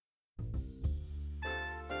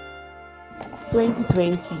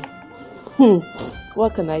2020.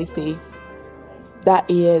 What can I say? That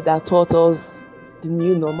year that taught us the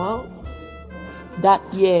new normal. That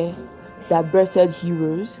year that birthed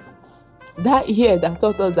heroes. That year that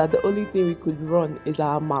taught us that the only thing we could run is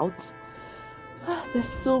our mouth. There's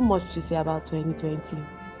so much to say about 2020.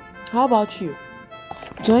 How about you?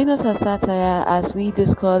 Join us at Satire as we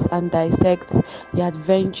discuss and dissect the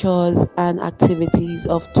adventures and activities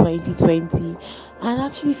of 2020 and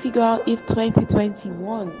actually figure out if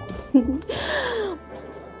 2021.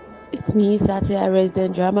 It's me, Satire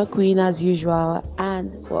Resident Drama Queen, as usual,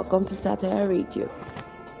 and welcome to Satire Radio.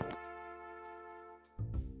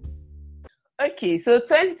 Okay, so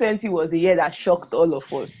 2020 was a year that shocked all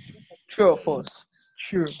of us. True of us.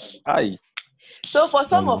 True. Aye. So for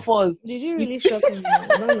some of us, did you really shock me? I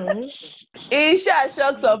don't know. It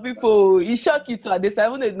shocked some people. It shocked you too. They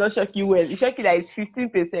even did not shock you well. It shocked you like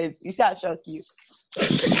 15%. It shall shock you.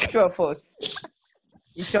 True of us.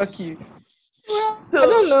 It shocked you. So I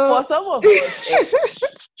don't know. for some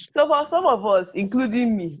of us,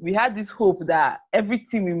 including me, we had this hope that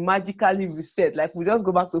everything will magically reset. Like we just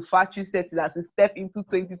go back to factory setting as we step into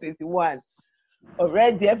 2021.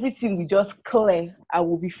 Already everything will just clear and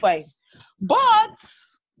we'll be fine. But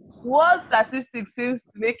world statistics seems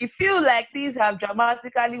to make it feel like things have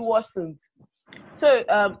dramatically worsened. So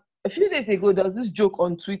a few days ago, there was this joke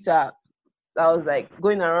on Twitter that was like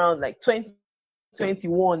going around like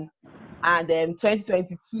 2021 and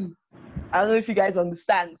 2022. I don't know if you guys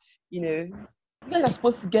understand. You guys are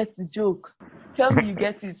supposed to get the joke. Tell me you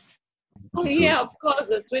get it. Oh yeah, of course.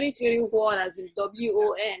 2021 as in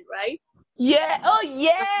WON, right? Yeah. Oh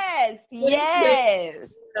yes.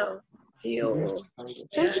 Yes.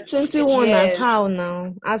 2021 Yes. As how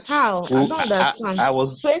now? As how? I don't understand. I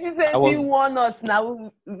was 2021 us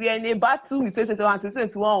now. We're in a battle with 2021.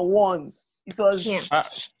 2021 won. It was. Yeah.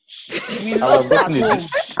 We lost at home.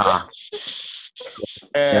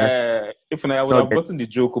 If I would have gotten the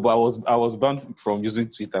joke, but I was banned from using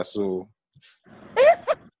Twitter, so.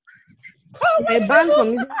 They banned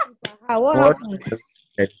from using Twitter. What happened?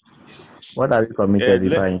 What have you committed,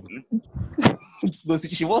 Ifeanyi? No,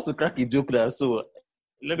 she wants to crack a joke there, so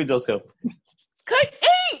let me just help.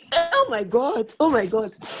 Oh my god.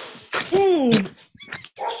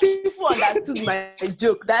 People understood my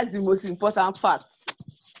joke. That's the most important part.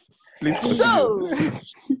 Please continue. So,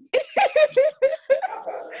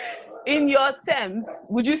 in your terms,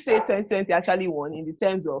 would you say 2020 actually won in the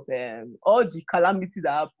terms of all the calamity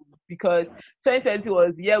that happened? Because 2020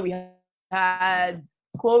 was the year we had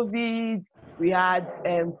COVID, we had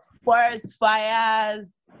forest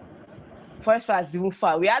fires. Forest fires even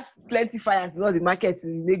far. We had plenty fires in all the markets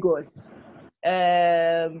in Lagos.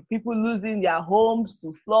 People losing their homes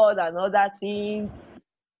to flood and other things.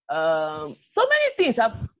 So many things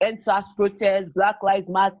have entered protests, Black Lives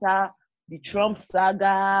Matter, the Trump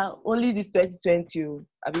saga. Only this 2020.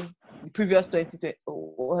 I mean, the previous 2020.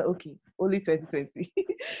 Oh, okay, only 2020.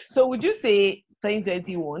 So would you say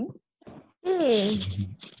 2021?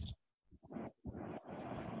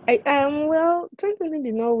 Well, 2020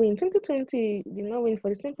 did not win. 2020 did not win for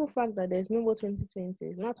the simple fact that there's no more 2020.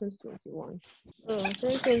 It's not 2021. So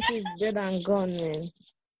 2020 is dead and gone, man.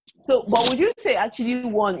 So, but would you say actually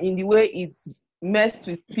won in the way it's messed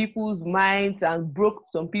with people's minds and broke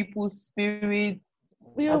some people's spirits?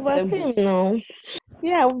 We overcame now.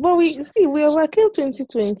 Yeah, but we overcame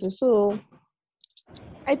 2020. So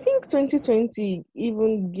I think 2020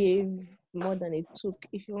 even gave more than it took,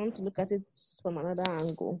 if you want to look at it from another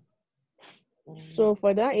angle. So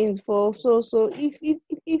for that info, so if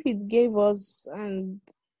it gave us and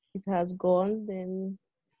it has gone, then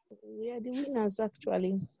we are the winners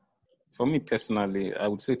actually. For me personally, I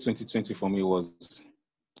would say 2020 for me was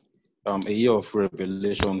a year of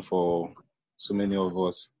revelation for so many of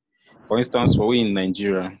us. For instance, for we in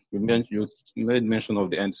Nigeria, you made mention of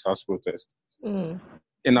the EndSARS protest.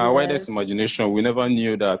 In our widest imagination, we never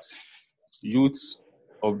knew that youths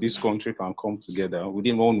of this country can come together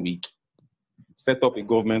within 1 week, set up a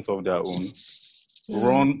government of their own,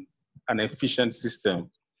 run an efficient system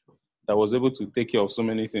that was able to take care of so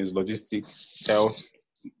many things, logistics, health.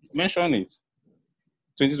 Mention it.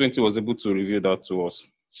 2020 was able to reveal that to us.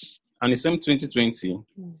 And the same 2020,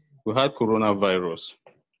 we had coronavirus.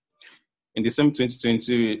 In the same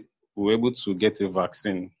 2020, we were able to get a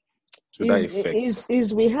vaccine to that effect.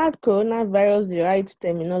 Is we had coronavirus the right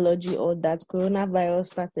terminology, or that coronavirus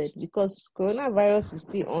started? Because coronavirus is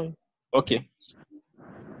still on. Okay.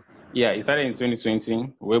 Yeah, it started in 2020.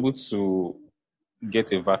 We were able to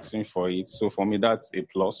get a vaccine for it. So for me, that's a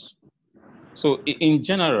plus. So in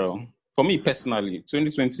general, for me personally,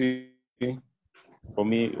 2020 for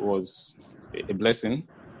me, it was a blessing.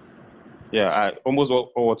 Yeah, almost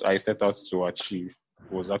all what I set out to achieve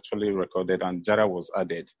was actually recorded, and Jara was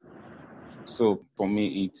added. So for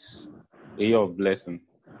me, it's a year of blessing.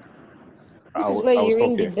 This is where I'll you stop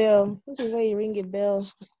ring the here. bell. This is where you ring a bell.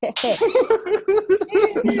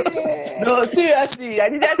 No, seriously, I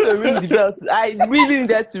needed to ring the bell. I really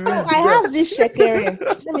needed to ring the I bell. have this shekere.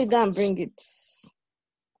 Let me go and bring it.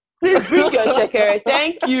 Please bring your shekere.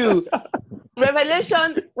 Thank you.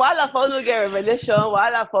 Revelation, while for Uno get revelation,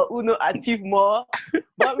 while for Uno achieve more.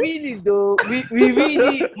 But really though, we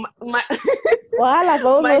really my Wahala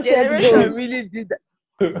for my Uno set generation goals. really did that.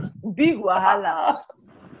 Big wahala.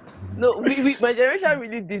 No, my generation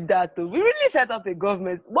really did that too. We really set up a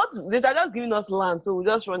government. What they are just giving us land, so we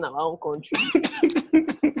just run our own country.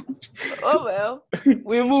 Oh well,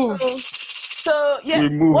 we move. So yeah, We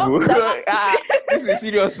move. this is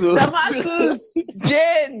serious. Damascus,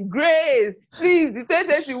 Jane, Grace, please, the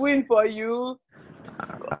 2020 win for you.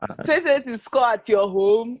 2020 score at your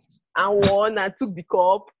home and won and took the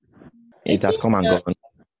cup. It has come and gone,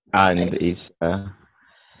 and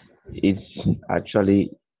it's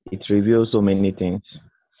actually, it reveals so many things.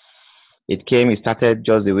 It started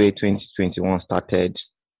just the way 2021 started,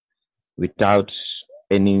 without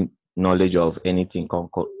any knowledge of anything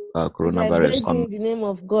called coronavirus. It's like begging in the name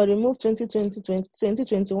of God, remove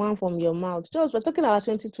 2021 from your mouth. Just we're talking about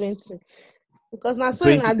 2020. Because now so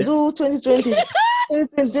I do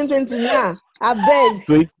 2020 now. I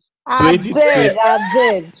beg. I beg.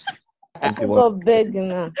 I think of begging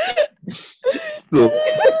now. So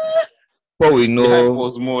before we know,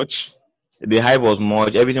 the hype was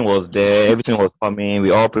much. Everything was there. Everything was coming.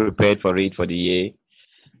 We all prepared for it for the year,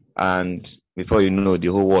 and before you know, the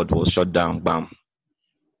whole world was shut down. Bam,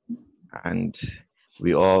 and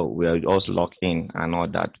we are also locked in and all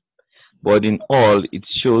that. But in all, it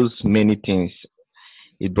shows many things.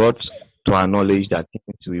 It brought to our knowledge that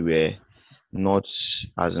things we were not,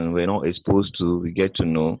 we're not exposed to. We get to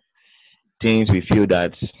know things we feel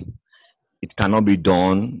that it cannot be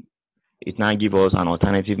done. It now gives us an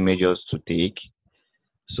alternative measures to take.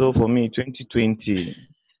 So for me, 2020,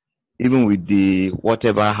 even with the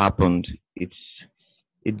whatever happened, it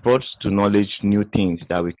brought to knowledge new things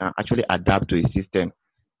that we can actually adapt to a system,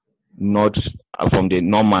 not from the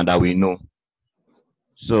normal that we know.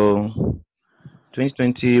 So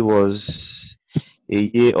 2020 was a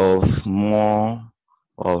year of more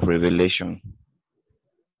of revelation,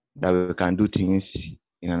 that we can do things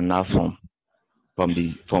in another form from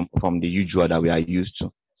the usual that we are used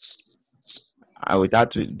to. And with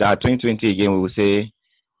that 2020 again, we will say,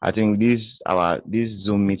 I think this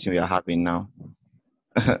Zoom meeting we are having now.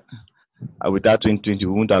 With that 2020,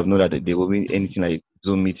 we wouldn't have known that there will be anything like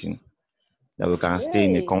Zoom meeting, that we can stay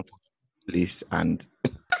in a comfortable place and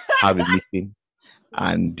have a meeting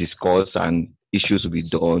and discuss, and issues will be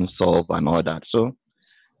done, solved, and all that. So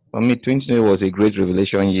for me, 2020 was a great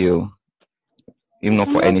revelation year, even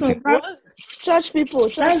not for anything. Church people.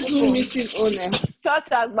 Meeting owner.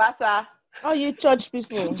 Church as Basa. Oh, you church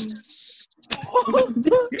people.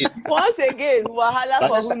 Once again, wahala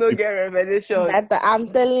for who no get revelation. That I'm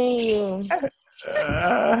telling you.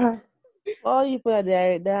 All you people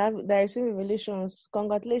that are receiving revelations,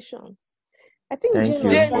 congratulations. I think Jane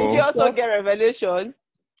did you also get revelation?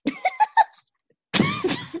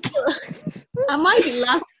 Am I the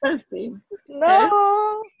last person?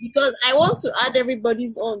 No. Because I want to add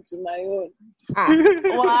everybody's own to my own.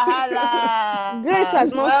 Wahala. Grace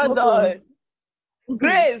has not spoken. Done.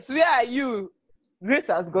 Grace, where are you? Grace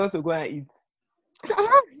has gone to go and eat.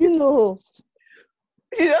 You know.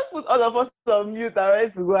 She just put all of us on mute and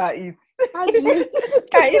went to go and eat. How do you?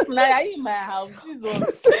 If not, are you in my house?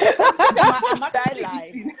 Jesus. I'm actually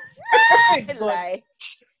eating. Lie.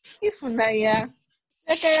 If not, yeah.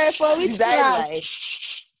 For which lie?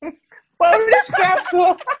 For which crap?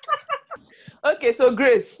 Okay, so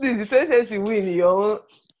Grace, please, the 2020 win your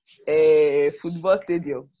own football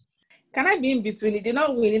stadium. Can I be in between? It did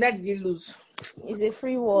not win, neither did it lose. It's a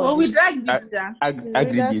free word. Well, we dragged this, yeah.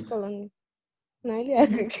 Aggregate.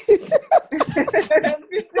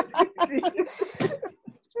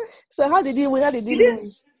 So how did he win? How did he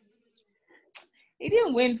lose? He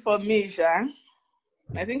didn't win for me, Sha.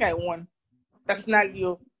 I think I won.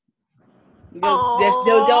 Personally, because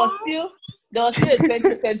there was still a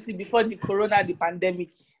 2020 before the corona, the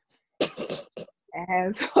pandemic.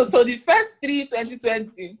 And so the first 3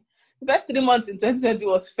 months in 2020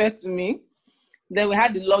 was fair to me. Then we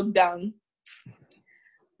had the lockdown.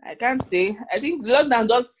 I can't say. I think the lockdown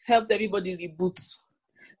just helped everybody reboot.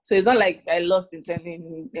 So it's not like I lost in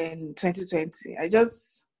 2020.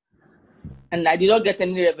 And I did not get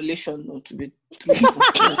any revelation, no, to be truthful.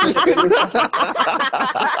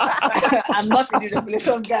 I'm not in the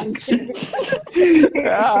revelation gang.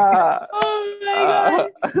 Oh my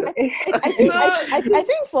God. I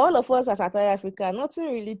think for all of us as Attire Africa,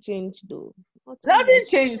 nothing really changed though. Nothing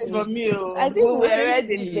changed for me. I think We were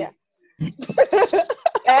ready. Yeah. Because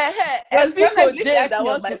People sometimes if you Jane ask that me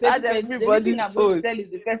wants about to add 2020, the only everybody's thing I'm going to post. tell is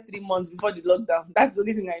the first 3 months before the lockdown. That's the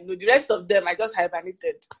only thing I know. The rest of them, I just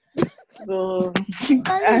hibernated. So, it's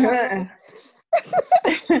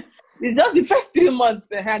just the first 3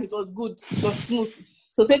 months, and it was good. It was smooth.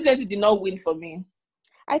 So 2020 did not win for me.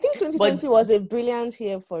 I think 2020 was a brilliant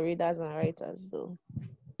year for readers and writers, though.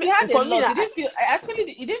 We had a For me, lot.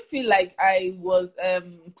 It didn't feel like I was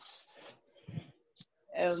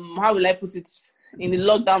how will I put it, in the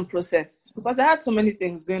lockdown process, because I had so many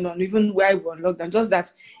things going on, even where I was on lockdown, just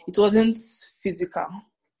that it wasn't physical.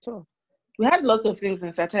 Sure. We had lots of things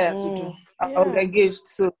in satire to do. I Yeah. was engaged,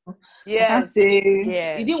 so I Yes. can't say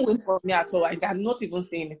Yes. it didn't win for me at all. I'm not even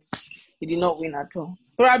saying it. It did not win at all.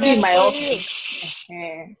 Probably in my office.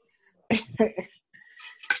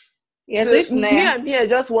 Yes, So if me, Naya, I'm here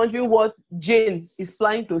just wondering what Jane is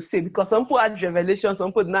planning to say, because some people had revelation, some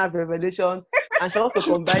people didn't have revelation, and she wants to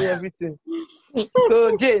combine everything.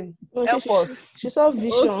 So Jane, No, help us. She saw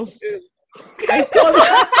visions. I saw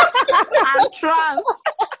that. And trans.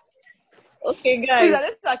 Okay, Please, guys.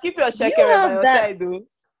 Alessa, keep your Do you shekere by have your that- side, though.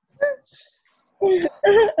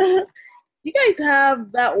 You guys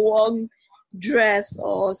have that one dress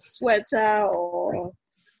or sweater or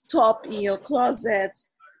top in your closet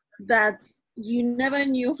that you never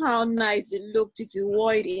knew how nice it looked if you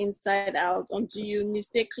wore it inside out until you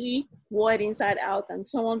mistakenly wore it inside out and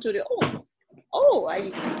someone told you, I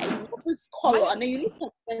love this color. And then you look at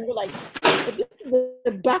it and you're like, but this is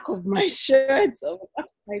the back of my shirt or the back of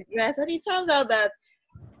my dress. And it turns out that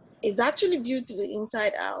it's actually beautiful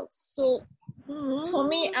inside out. So for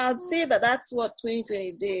me, I'd say that that's what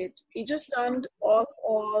 2020 did. It just turned us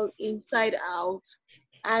all inside out,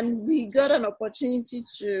 and we got an opportunity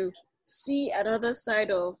to see another side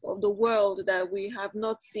of the world that we have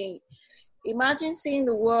not seen. Imagine seeing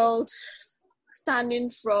the world standing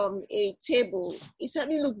from a table. It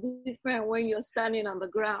certainly looks different when you're standing on the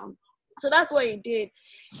ground. So that's what it did.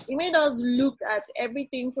 It made us look at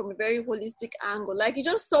everything from a very holistic angle. Like, it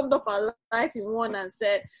just summed up our life in one and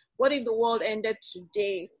said, what if the world ended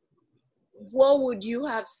today? What would you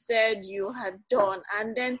have said you had done?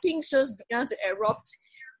 And then things just began to erupt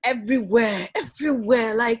everywhere.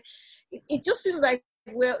 Like, it just seems like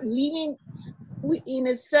we're living with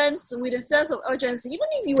a sense of urgency. Even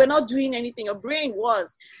if you were not doing anything, your brain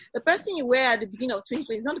was. The person you were at the beginning of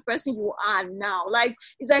 2020 is not the person you are now. Like,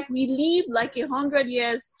 it's like we live like 100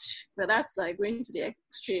 years, but that's like going to the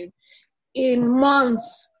extreme, in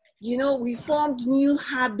months. You know, we formed new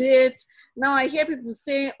habits. Now I hear people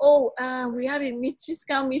saying, we have a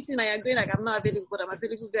fiscal meeting and you're going like, I'm not available, but I'm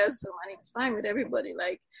available very soon, and it's fine with everybody.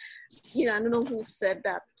 Like, I don't know who said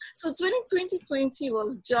that. So 2020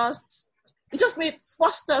 was it just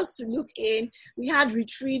forced us to look in. We had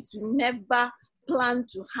retreats we never planned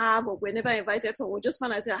to have or were never invited for. We just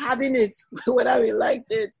found ourselves having it, whether we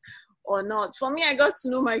liked it or not. For me, I got to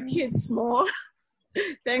know my kids more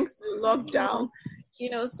thanks to lockdown.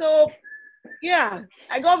 So yeah,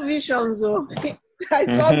 I got visions. I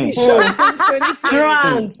saw visions in 2020.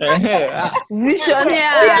 Trans.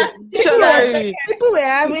 Visionary. Visionary. People were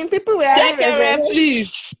having Shekere,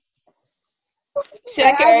 please.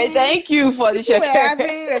 Shekere, thank you for the people were shekere.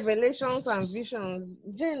 having revelations and visions.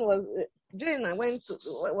 Jane was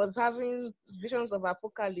having visions of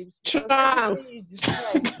apocalypse. because Trans. everything you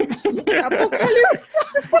described- apocalypse.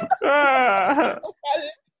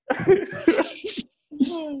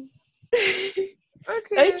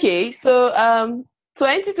 Okay, so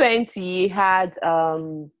 2020 had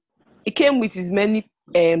it came with its many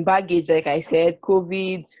baggage, like I said,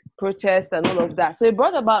 COVID, protest, and all of that. So it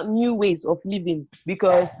brought about new ways of living,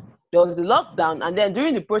 because there was the lockdown, and then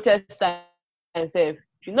during the protest time, you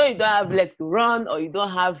don't have leg to run, or you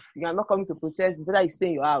are not coming to protest, it's better you stay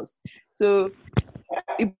in your house. So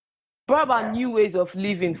it brought about new ways of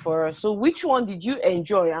living for us. So which one did you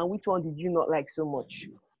enjoy and which one did you not like so much?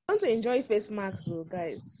 I want to enjoy face masks, though,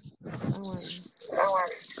 guys.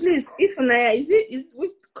 Please, if Naya, is it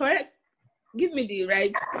correct? Give me the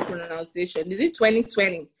right pronunciation. Is it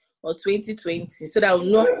 2020 or 2020? So that I will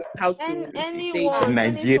know how to say anyone. it.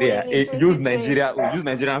 Nigeria. 2020. Use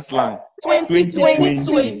Nigerian slang.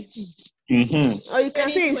 2020. Mm-hmm. Or you can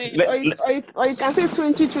say or you can say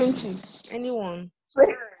 2020. Anyone.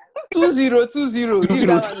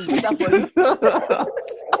 2020.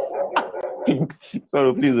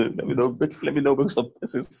 Sorry, please let me know make some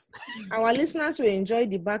pieces. Our listeners will enjoy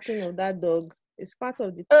the barking of that dog. It's part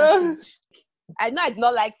of the Uh, package. I know I did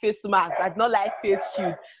not like face masks. I did not like face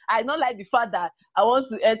shield. I did not like the fact that I want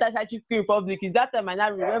to enter Chicken Republic. Is that time I now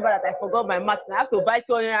remember that I forgot my mask and I have to buy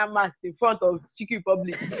 200 masks in front of Chicken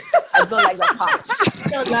Republic. I don't like that part.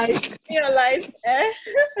 You're like, eh?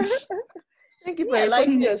 Thank you for Yeah, like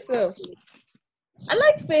explaining yourself. I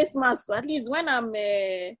like face mask. At least when I'm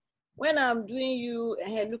doing you,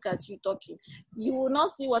 look at you talking, you will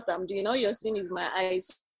not see what I'm doing. All you're seeing is my eyes.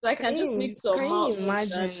 So I can just make some Can you mouth.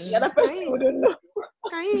 imagine? The other person wouldn't know.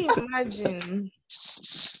 Can you imagine?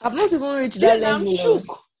 I've not even reached Then that I'm level.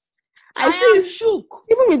 shook. I am see. shook.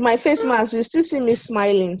 Even with my face mask, you still see me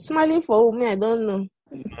smiling. Smiling for me, I don't know.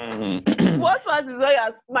 Worst part is when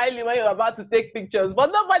you're smiling when you're about to take pictures,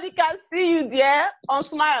 but nobody can see you there on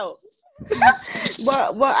smile.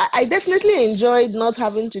 But I definitely enjoyed not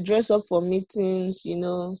having to dress up for meetings. You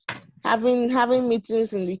know, having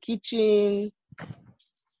meetings in the kitchen,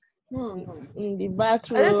 in the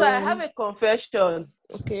bathroom. And so I have a confession.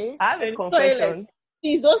 Okay. I have a In the confession. toilet.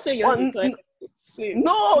 Please don't say you're in the toilet. Please.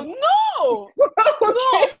 No, no, of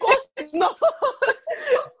course not.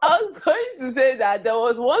 I was going to say that there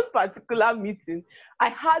was one particular meeting. I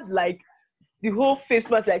had like the whole face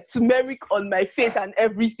mask, like turmeric on my face and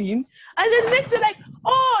everything. And then next day, like,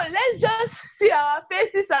 oh, let's just see our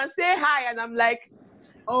faces and say hi. And I'm like,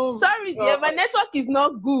 Oh, sorry, dear, my network is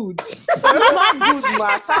not good. It's not good,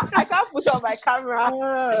 ma. I can't put on my camera.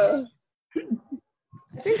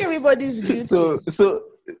 I think everybody's guilty. So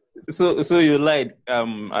you lied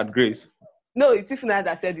at Grace. No, it's Ifuna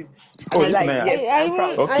that said it. Oh, And I Ifuna. like, yes, I'm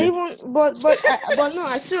proud. But no,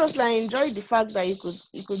 I seriously, I enjoyed the fact that you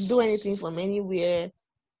could do anything from anywhere.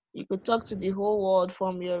 You could talk to the whole world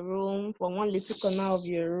from your room, from one little corner of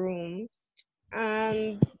your room.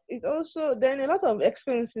 And it also, then a lot of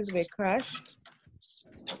expenses were crashed.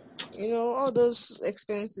 You know, all those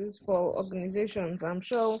expenses for organizations. I'm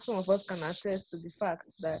sure some of us can attest to the fact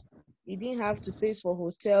that you didn't have to pay for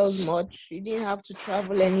hotels much. You didn't have to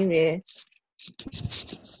travel anywhere.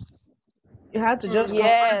 You had to just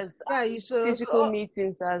yes, physical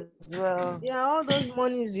meetings as well. Yeah, all those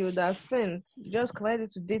monies you would have spent, you just converted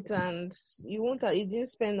it to data, and you didn't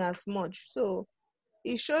spend as much. So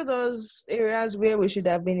it showed us areas where we should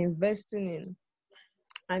have been investing in,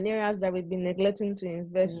 and areas that we've been neglecting to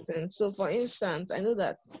invest in. So, for instance, I know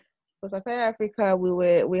that for Sakaya Africa,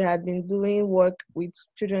 we had been doing work with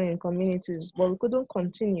children in communities, but we couldn't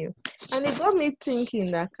continue, and it got me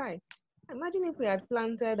thinking that, imagine if we had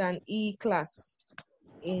planted an E-class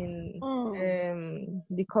in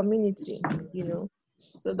the community, you know.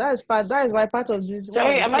 So that is why part of this.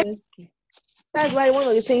 That's why one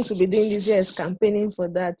of the things we'll be doing this year is campaigning for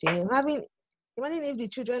that. You know, imagine if the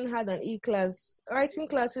children had an E-class, writing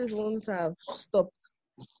classes won't have stopped.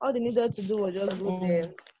 All they needed to do was just go there,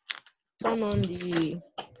 turn on the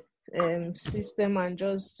system, and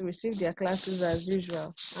just receive their classes as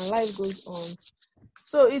usual, and life goes on.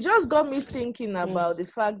 So it just got me thinking about the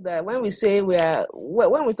fact that when we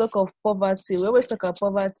talk of poverty, we always talk of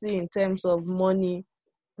poverty in terms of money,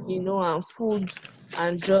 you know, and food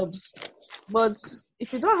and jobs. But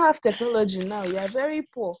if you don't have technology now, you are very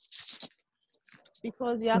poor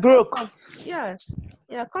because you are broke. cut off. Yeah,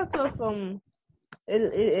 you are cut off from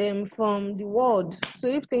the world. So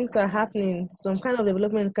if things are happening, some kind of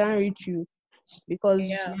development can't reach you because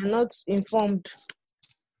you're not informed.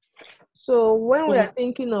 So when we are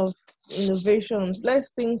thinking of innovations,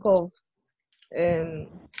 let's think of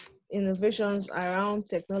innovations around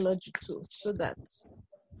technology too, so that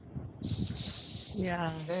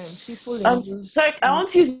people. Sorry, I want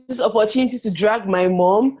to use this opportunity to drag my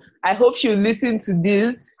mom. I hope she'll listen to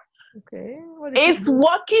this. Okay. It's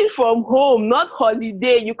working from home, not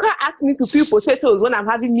holiday. You can't ask me to peel potatoes when I'm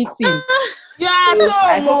having meeting.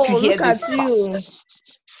 I hope you hear this. You.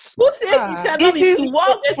 Who says you cannot it is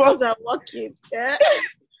work from working?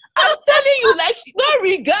 I'm telling you, like, no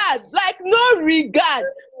regard.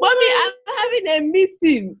 Mommy, I'm having a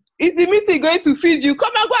meeting. Is the meeting going to feed you?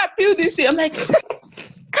 Come and go and peel this thing. I'm like,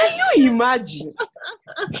 can you imagine?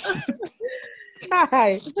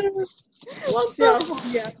 Once you're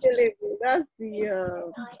available, that's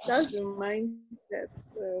the mindset.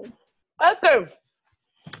 So. Okay.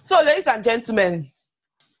 So, ladies and gentlemen,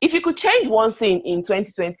 if you could change one thing in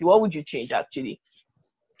 2020, what would you change actually?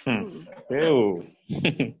 Visionaries.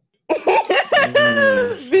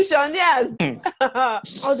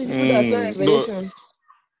 All the food are so revelation.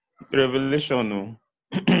 Revelation, no.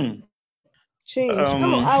 Change.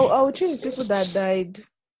 No, I will change people that died.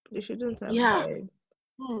 They shouldn't have died.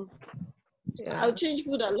 Yeah. I'll change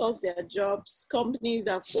people that lost their jobs, companies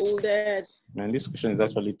that folded. Man, this question is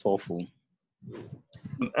actually thoughtful.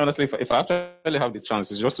 Honestly, if I actually have the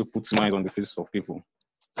chance, it's just to put smiles on the face of people.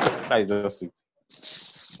 That is just it.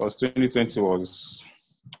 Because 2020 was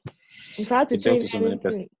If I had to it dealt change to so many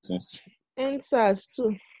anything, persons. NSAS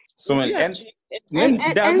too. So many, Yeah. and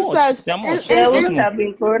there are much. NSAS. There are much. There Just wouldn't know. have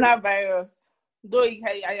been coronavirus. Though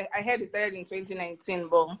I heard it started in 2019,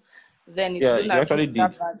 but then it Yeah, wouldn't it have actually been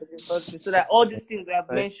that did. bad in the first place. So that all these things we have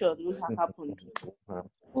Right. mentioned would have happened.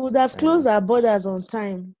 We would have closed our borders on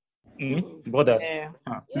time. Borders. Yeah.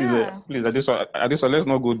 Yeah. Please, let's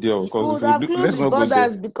not go there We because would have let's closed the not go there.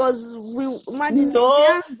 borders because we imagine No.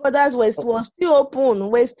 Nigerians' borders were still open.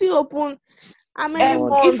 We're still open. How many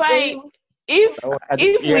If months?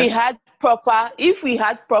 we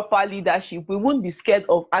had proper leadership, we wouldn't be scared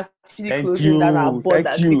of actually Thank closing down our you. borders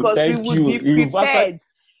Thank you. because we Thank would you. be You've prepared.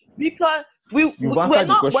 Because You've we're answered the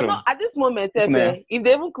not question. at this moment. Ifuna. If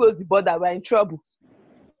they even close the border, we're in trouble.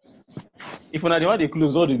 If when they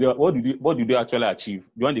close, what do they actually achieve?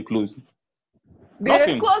 The one they close. They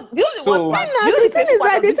Nothing. close. The only So- one part. No, the the only thing painful is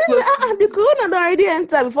part that of this closing- the corona had already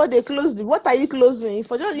entered before they closed it. What are you closing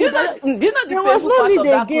for? Just do you know the there was painful no part need of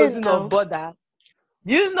that again closing now. of border?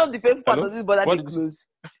 Do you know the painful part Hello? of this border What they did- close?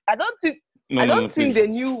 I don't think No, think please. they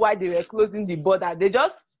knew why they were closing the border. They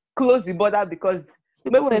just closed the border because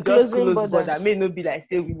People maybe were we just closing close border. border. May not be like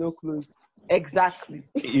say we no close. Exactly.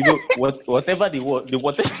 You know whatever the world does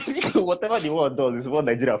is what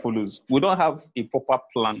Nigeria follows. We don't have a proper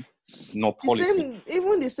plan nor policy. The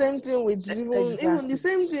same thing with even the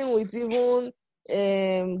same thing with the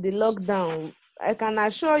lockdown. I can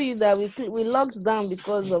assure you that we locked down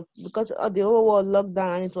because of the whole world locked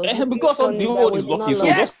down and it was looking Because of funny the that world we is did not lucky, so lock. we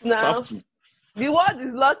Yes, just now. have to. The world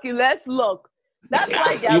is lucky. Let's lock. That's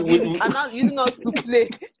why they have been not using us to play.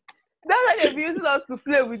 That's why they've been using us to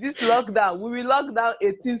play with this lockdown. We will lock down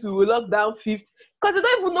 18th, we will lock down 5th. Because they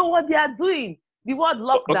don't even know what they are doing. The word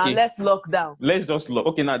lockdown, Okay. let's lock down. Let's just look.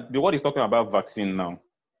 Okay, now the world is talking about vaccine now.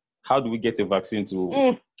 How do we get a vaccine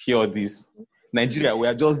to cure this? Nigeria, we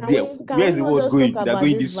are just there. Where is the world going? They're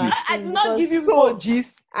going this way. I did not give you no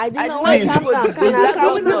gist. I did I not did want not give you no gist.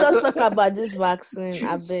 can we not just talk about this vaccine?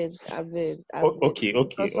 I beg. Okay.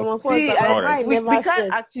 Because some of us, See, our right. we mind never can't said.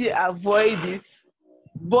 actually avoid it.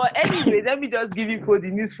 But anyway, let me just give you for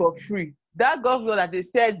the news for free. That governor that they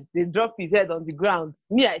said they dropped his head on the ground.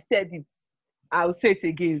 Me, I said it. I'll say it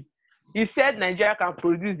again. He said Nigeria can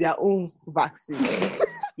produce their own vaccine.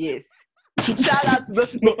 Yes. Shout out to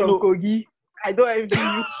those people from Kogi. I don't envy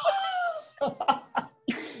you.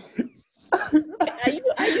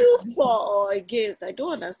 Are you for or against? I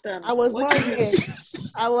don't understand. I was What not do you- against.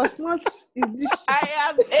 I was not in this. I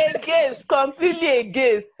am against, completely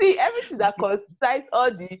against. See, everything that concerns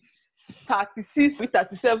all the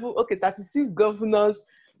 36 governors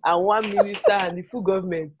and one minister and the full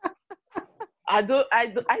government. I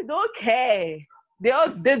don't care.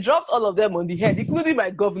 They dropped all of them on the head, including my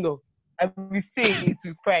governor. I will say it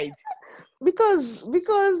with pride. Because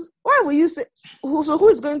why will you say who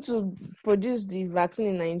is going to produce the vaccine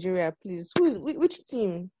in Nigeria, please? Which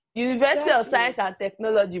team? University of Science and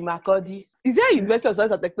Technology, Makurdi. Is there University of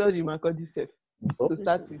Science and Technology, Makurdi, sir? To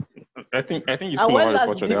start with. I think you And still when want last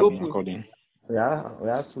report did they it have been open? recording. We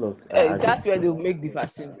have to look. That's where they'll make the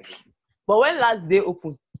vaccine. But when last day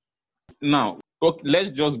open? Now, let's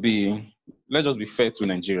just be fair to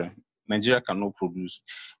Nigeria. Nigeria cannot produce.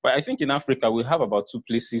 But I think in Africa, we have about 2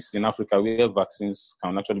 places in Africa where vaccines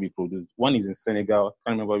can actually be produced. One is in Senegal. I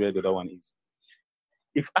can't remember where the other one is.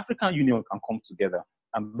 If African Union can come together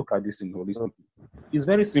and look at this in holistic, it's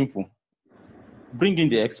very simple. Bring in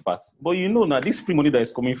the experts. But now, this free money that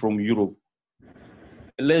is coming from Europe,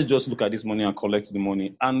 let's just look at this money and collect the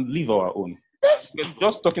money and leave our own. We're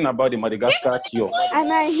just talking about the Madagascar cure.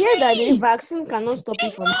 And I hear that the vaccine cannot stop you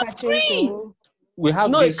from catching COVID. We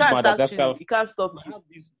have No, it this can't Madagascar. actually. It can't stop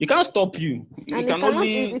you. It can't stop you. And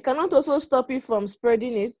It it cannot also stop you from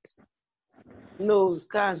spreading it. No, it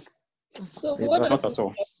can't. So It's what not does at it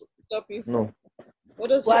all. stop you from? No. What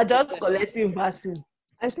does We're it just collecting vaccine.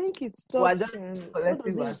 I think it We're stops. just What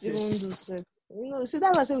collecting does it vaccine. even do, sir? See,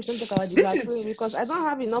 that's why I say we shouldn't talk about the This is- vaccine because I don't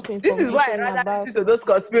have enough This information is why I rather about. listen to those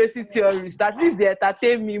conspiracy theories. At least they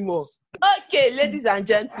entertain me more. Okay, ladies and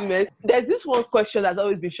gentlemen, there's this one question that's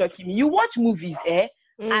always been shocking me. You watch movies,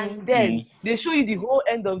 and then they show you the whole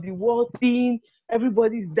end of the world thing.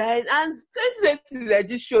 Everybody's dying, and 2020 they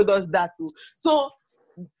just showed us that too. So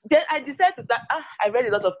then I decided to start. I read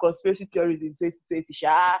a lot of conspiracy theories in 2020.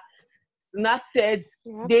 And I said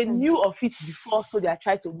they knew of it before, so they are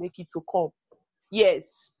trying to make it to come.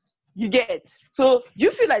 Yes. You get. So do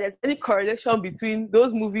you feel like there's any correlation between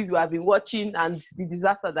those movies we have been watching and the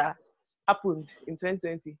disaster that happened in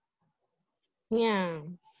 2020? Yeah.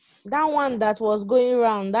 That one that was going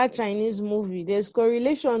around, that Chinese movie, there's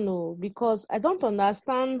correlation, because I don't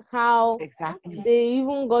understand how Exactly. they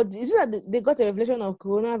even got, is it that they got a revelation of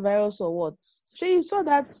coronavirus or what? So you saw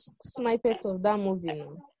that snippet of that movie,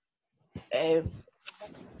 no?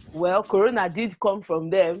 Well, Corona did come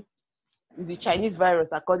from them. It's the Chinese virus,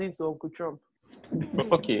 according to Uncle Trump.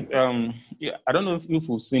 Okay. Yeah, I don't know if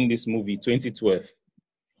you've seen this movie, 2012.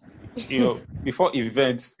 Before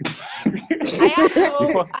events.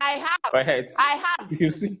 I have. If you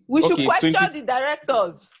see, We should question the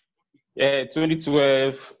directors.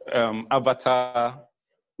 2012, Avatar.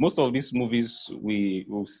 Most of these movies we've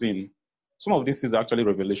seen, some of this is actually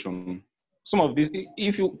revelation. Some of this,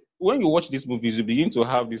 when you watch these movies, you begin to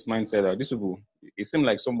have this mindset that it seems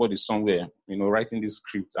like somebody somewhere, writing this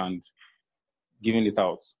script and giving it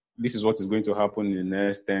out. This is what is going to happen in the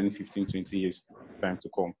next 10, 15, 20 years time to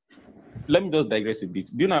come. Let me just digress a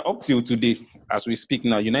bit. Do you know, up till today, as we speak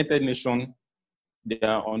now, United Nations, they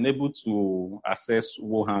are unable to assess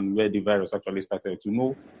Wuhan, where the virus actually started, to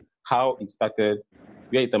know how it started,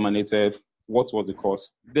 where it emanated, what was the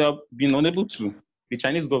cause. They have been unable to. The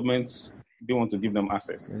Chinese government, they want to give them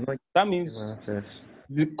access. That means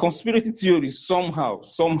the conspiracy theory somehow,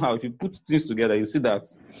 if you put things together, you see that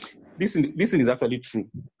this thing is actually true.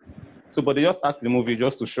 So, but they just act the movie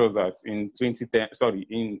just to show that in 2020,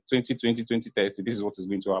 2030, this is what is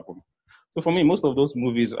going to happen. So for me, most of those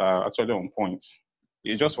movies are actually on point.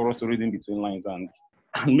 It's just for us to read in between lines and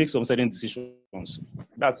make some certain decisions.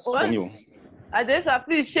 That's for me. Adesa,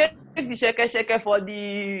 please shake the shake for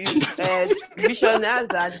the visionaries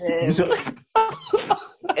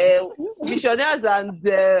and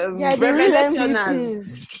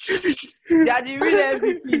revelationers. They are the real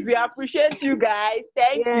MVPs. We appreciate you guys.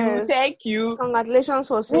 Thank you. Congratulations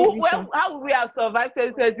for saving. How would we have survived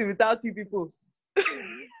 2020 without you people?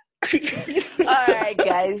 All right,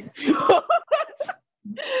 guys.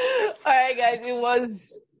 It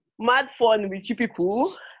was mad fun with you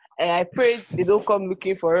people. I pray they don't come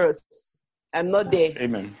looking for us. I'm not there.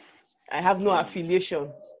 Amen. I have no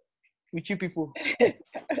affiliation with you people.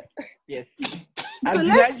 Yes. So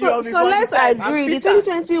let's agree. Did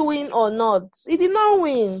 2020 win or not? It did not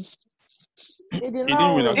win. It did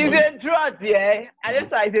not win. It's a draw, yeah. And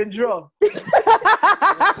that's why it's a draw.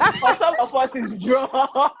 For some of us, it's a draw.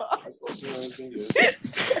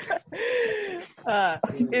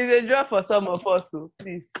 It's a draw for some of us, so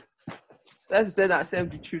please. Let's tell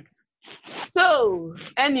ourselves the truth. So,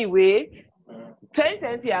 anyway,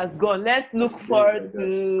 2020 has gone. Let's look forward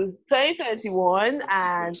to 2021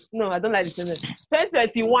 and no, I don't like the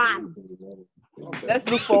 2021. Let's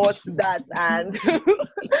look forward to that and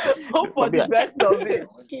hope for the best of it.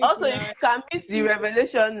 Also, you can meet the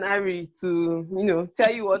revelationary to,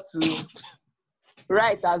 tell you what to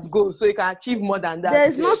write as goals so you can achieve more than that.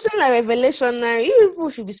 There's nothing like revelationary. You people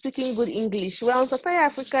should be speaking good English. We're on Satire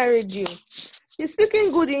Africa Radio. You're speaking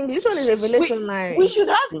good English. Which one is revelationary? We should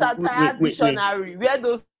have Satire Dictionary where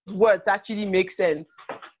those words actually make sense.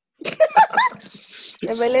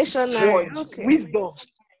 Revelationary. Okay. Wisdom.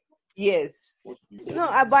 Yes. No,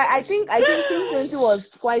 but I think 2020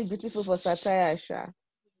 was quite beautiful for satire, Sha.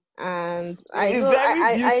 And I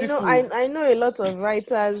know a lot of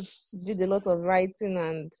writers did a lot of writing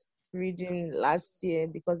and reading last year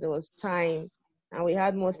because there was time and we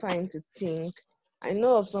had more time to think. I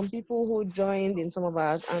know of some people who joined in some of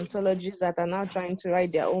our anthologies that are now trying to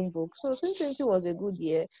write their own book. So 2020 was a good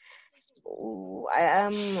year.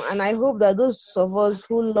 And I hope that those of us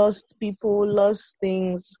who lost people, lost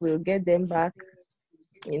things, will get them back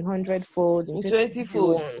in 100-fold, in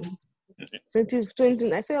 20-fold.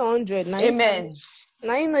 20, I say 100. Now amen.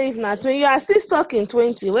 Now you know if not 20, you are still stuck in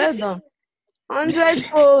 20. Well done.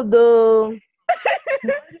 100-fold though.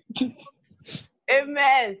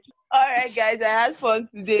 Amen. All right, guys, I had fun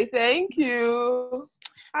today. Thank you.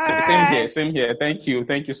 Same here. Thank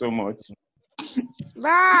you so much.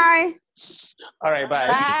 Bye. All right, bye.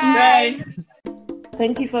 Bye.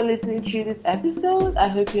 Thank you for listening to this episode. I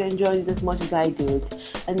hope you enjoyed it as much as I did.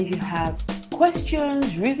 And if you have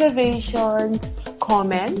questions, reservations,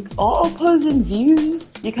 comments, or opposing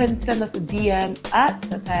views, you can send us a DM at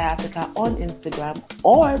Satire Africa on Instagram,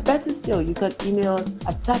 or better still, you can email us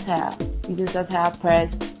at satire using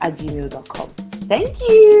satirepress@gmail.com. Thank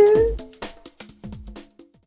you.